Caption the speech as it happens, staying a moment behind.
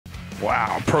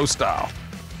Wow, pro style.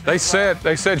 They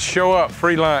said show up,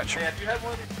 free lunch. Hey, have you had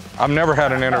one? I've never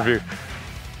had an interview.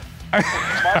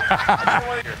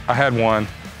 I had one.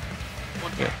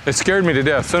 It scared me to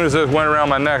death. As soon as it went around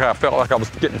my neck, I felt like I was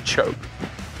getting choked.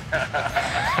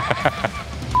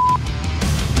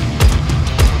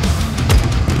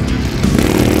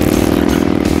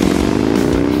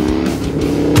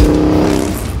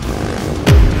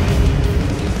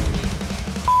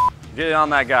 Get it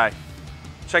on that guy.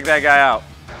 Check that guy out.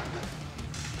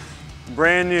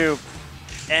 Brand new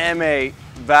M8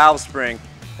 valve spring.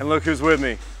 And look who's with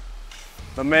me.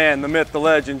 The man, the myth, the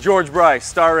legend, George Bryce,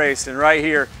 Star Racing, right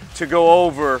here to go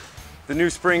over the new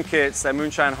spring kits that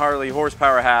Moonshine Harley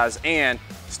Horsepower has and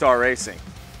Star Racing.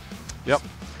 Yep.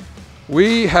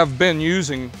 We have been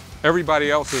using everybody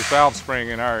else's valve spring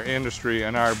in our industry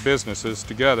and our businesses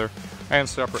together and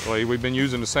separately. We've been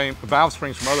using the same valve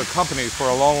springs from other companies for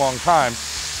a long, long time.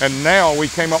 And now we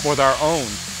came up with our own.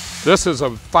 This is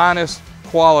a finest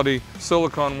quality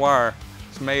silicone wire.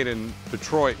 It's made in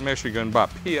Detroit, Michigan by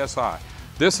PSI.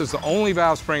 This is the only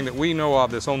valve spring that we know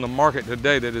of that's on the market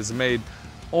today that is made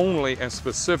only and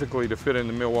specifically to fit in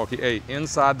the Milwaukee 8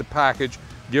 inside the package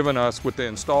given us with the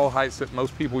install heights that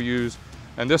most people use.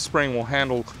 And this spring will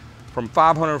handle from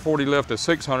 540 lift to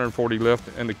 640 lift,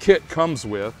 and the kit comes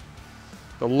with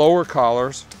the lower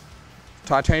collars,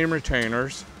 titanium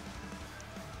retainers,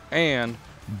 and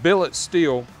billet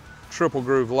steel triple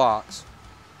groove locks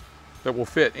that will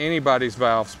fit anybody's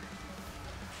valves.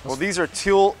 Well, these are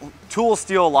tool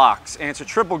steel locks, and it's a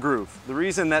triple groove. The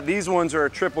reason that these ones are a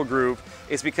triple groove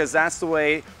is because that's the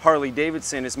way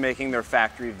Harley-Davidson is making their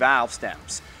factory valve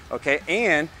stems, okay?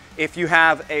 And if you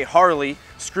have a Harley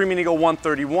Screaming Eagle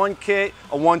 131 kit,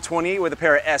 a 128 with a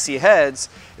pair of SE heads,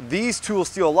 these tool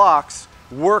steel locks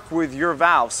work with your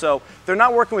valve. So they're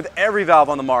not working with every valve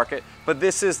on the market, but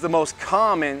this is the most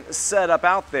common setup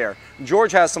out there.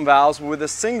 George has some valves with a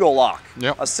single lock,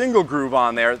 a single groove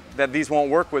on there that these won't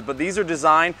work with, but these are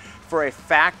designed for a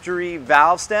factory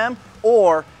valve stem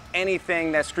or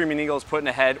anything that Screaming Eagle is putting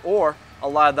ahead, or a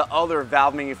lot of the other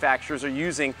valve manufacturers are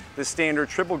using the standard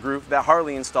triple groove that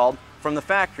Harley installed from the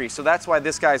factory. So that's why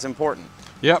this guy is important.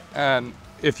 Yep, and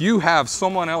if you have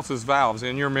someone else's valves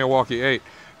in your Milwaukee 8,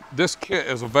 this kit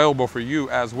is available for you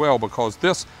as well, because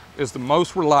this is the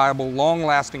most reliable,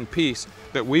 long-lasting piece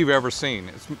that we've ever seen.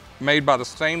 It's made by the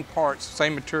same parts,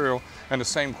 same material, and the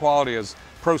same quality as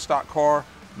Pro Stock Car,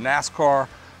 NASCAR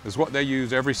is what they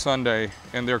use every Sunday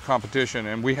in their competition.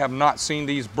 And we have not seen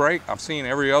these break. I've seen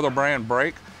every other brand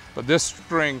break, but this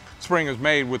spring is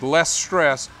made with less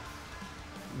stress.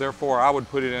 Therefore, I would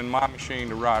put it in my machine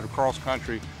to ride across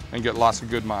country and get lots of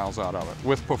good miles out of it,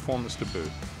 with performance to boot.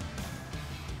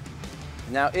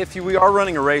 Now, if we are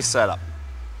running a race setup,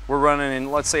 we're running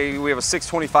in, let's say we have a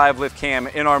 625 lift cam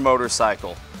in our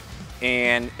motorcycle,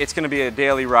 and it's going to be a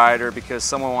daily rider because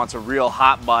someone wants a real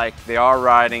hot bike, they are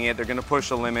riding it, they're going to push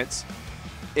the limits.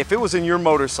 If it was in your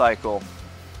motorcycle,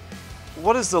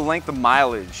 what is the length of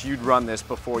mileage you'd run this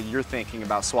before you're thinking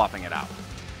about swapping it out?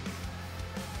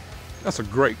 That's a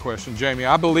great question, Jamie.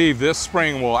 I believe this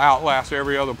spring will outlast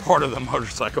every other part of the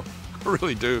motorcycle. I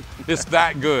really do. It's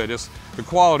that good. The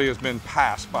quality has been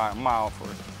passed by a mile for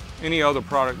any other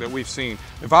product that we've seen.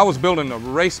 If I was building a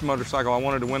race motorcycle, I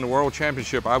wanted to win the world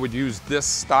championship, I would use this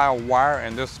style wire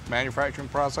and this manufacturing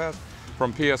process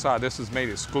from PSI. This is made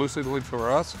exclusively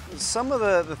for us. Some of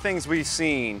the things we've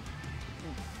seen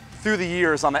through the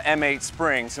years on the M8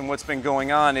 springs and what's been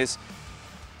going on is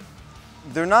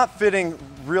they're not fitting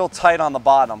real tight on the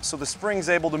bottom, so the spring's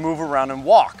able to move around and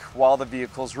walk while the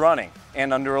vehicle's running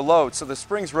and under a load. So the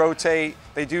springs rotate,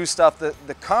 they do stuff that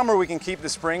the calmer we can keep the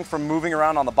spring from moving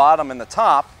around on the bottom and the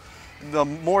top, the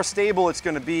more stable it's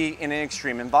going to be in an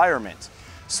extreme environment.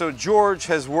 So George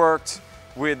has worked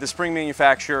with the spring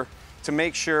manufacturer to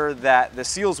make sure that the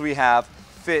seals we have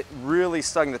fit really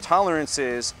snug. The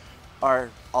tolerances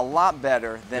are a lot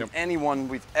better than anyone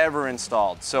we've ever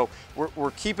installed. So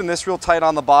we're keeping this real tight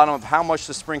on the bottom of how much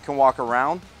the spring can walk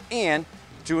around, and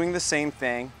doing the same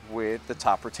thing with the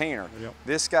top retainer.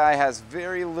 This guy has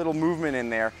very little movement in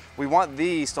there. We want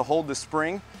these to hold the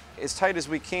spring as tight as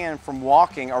we can from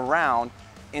walking around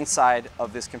inside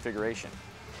of this configuration.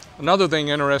 Another thing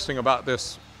interesting about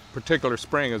this particular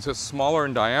spring is it's smaller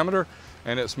in diameter,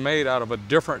 and it's made out of a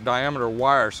different diameter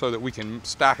wire so that we can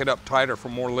stack it up tighter for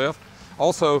more lift.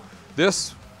 Also,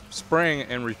 this spring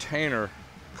and retainer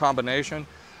combination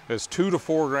is 2 to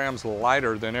 4 grams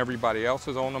lighter than everybody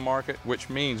else's on the market, which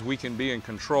means we can be in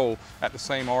control at the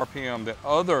same RPM that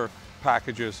other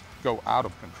packages go out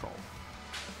of control.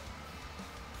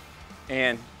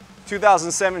 And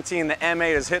 2017, the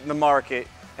M8 is hitting the market.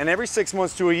 And every 6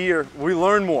 months to a year, we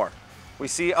learn more. We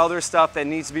see other stuff that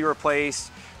needs to be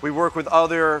replaced. We work with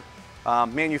other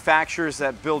manufacturers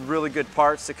that build really good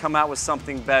parts to come out with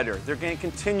something better. They're going to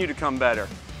continue to come better.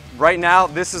 Right now,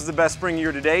 this is the best spring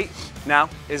year to date. Now,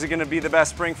 is it going to be the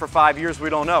best spring for 5 years? We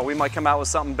don't know. We might come out with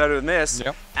something better than this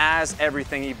as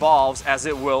everything evolves, as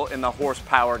it will in the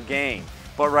horsepower game.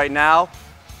 But right now,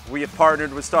 we have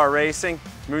partnered with Star Racing,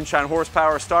 Moonshine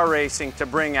Horsepower, Star Racing, to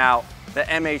bring out the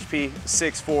MHP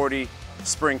 640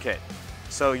 spring kit.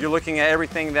 So you're looking at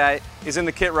everything that is in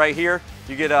the kit right here.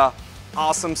 You get an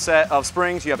awesome set of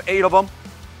springs. You have 8 of them.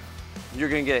 You're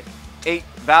going to get 8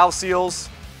 valve seals.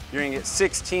 You're going to get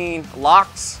 16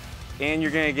 locks, and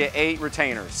you're going to get 8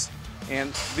 retainers.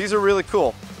 And these are really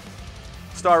cool.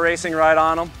 Star Racing right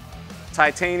on them.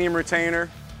 Titanium retainer,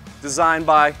 designed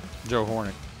by Joe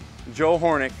Hornick. Joe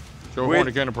Hornick. Joe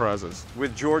Hornick Enterprises.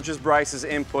 With George's BRYCE's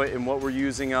input and what we're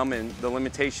using them and the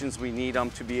limitations we need them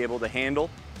to be able to handle.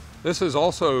 This is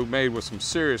also made with some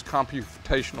serious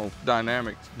computational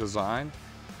dynamics design.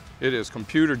 It is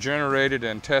computer generated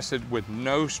and tested with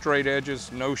no straight edges,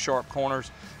 no sharp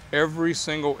corners. Every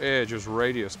single edge is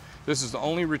radius. This is the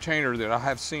only retainer that I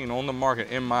have seen on the market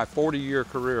in my 40-year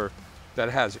career that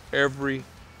has every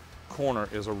corner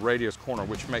is a radius corner,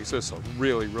 which makes this a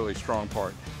really, really strong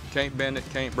part. Can't bend it,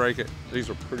 can't break it. These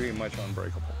are pretty much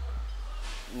unbreakable.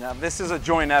 Now this is a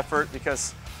joint effort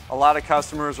because a lot of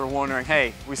customers are wondering,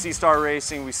 hey, we see Star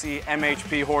Racing, we see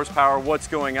MHP horsepower, what's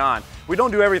going on? We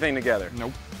don't do everything together.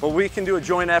 Nope. But we can do a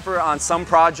joint effort on some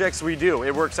projects, we do.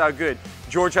 It works out good.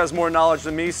 George has more knowledge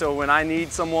than me, so when I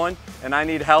need someone and I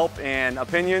need help and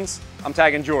opinions, I'm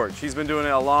tagging George. He's been doing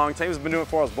it a long time. He's been doing it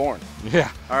before I was born.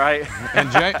 Yeah. All right. And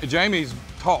Jamie's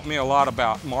taught me a lot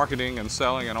about marketing and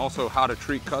selling and also how to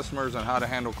treat customers and how to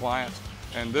handle clients.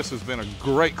 And this has been a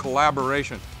great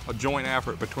collaboration, a joint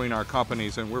effort between our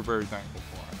companies, and we're very thankful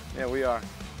for it. Yeah, we are.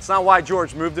 It's not why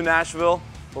George moved to Nashville,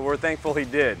 but we're thankful he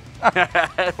did.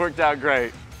 It worked out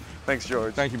great. Thanks,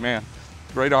 George. Thank you, man.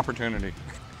 Great opportunity.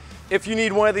 If you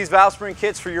need one of these valve spring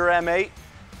kits for your M8,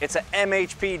 it's a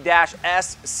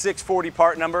MHP-S640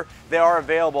 part number. They are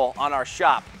available on our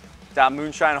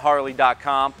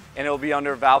shop.moonshineharley.com, and it'll be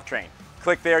under Valve Train.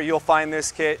 Click there, you'll find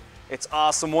this kit. It's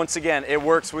awesome. Once again, it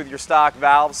works with your stock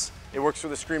valves. It works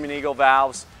with the Screaming Eagle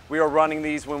valves. We are running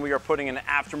these when we are putting an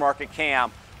aftermarket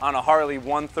cam on a Harley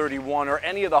 131 or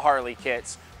any of the Harley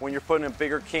kits when you're putting a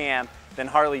bigger cam than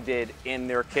Harley did in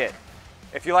their kit.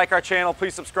 If you like our channel,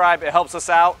 please subscribe. It helps us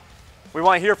out. We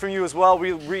want to hear from you as well.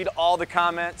 We read all the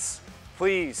comments.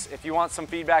 Please, if you want some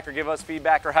feedback or give us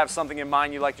feedback or have something in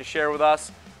mind you'd like to share with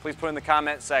us, please put in the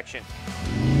comment section.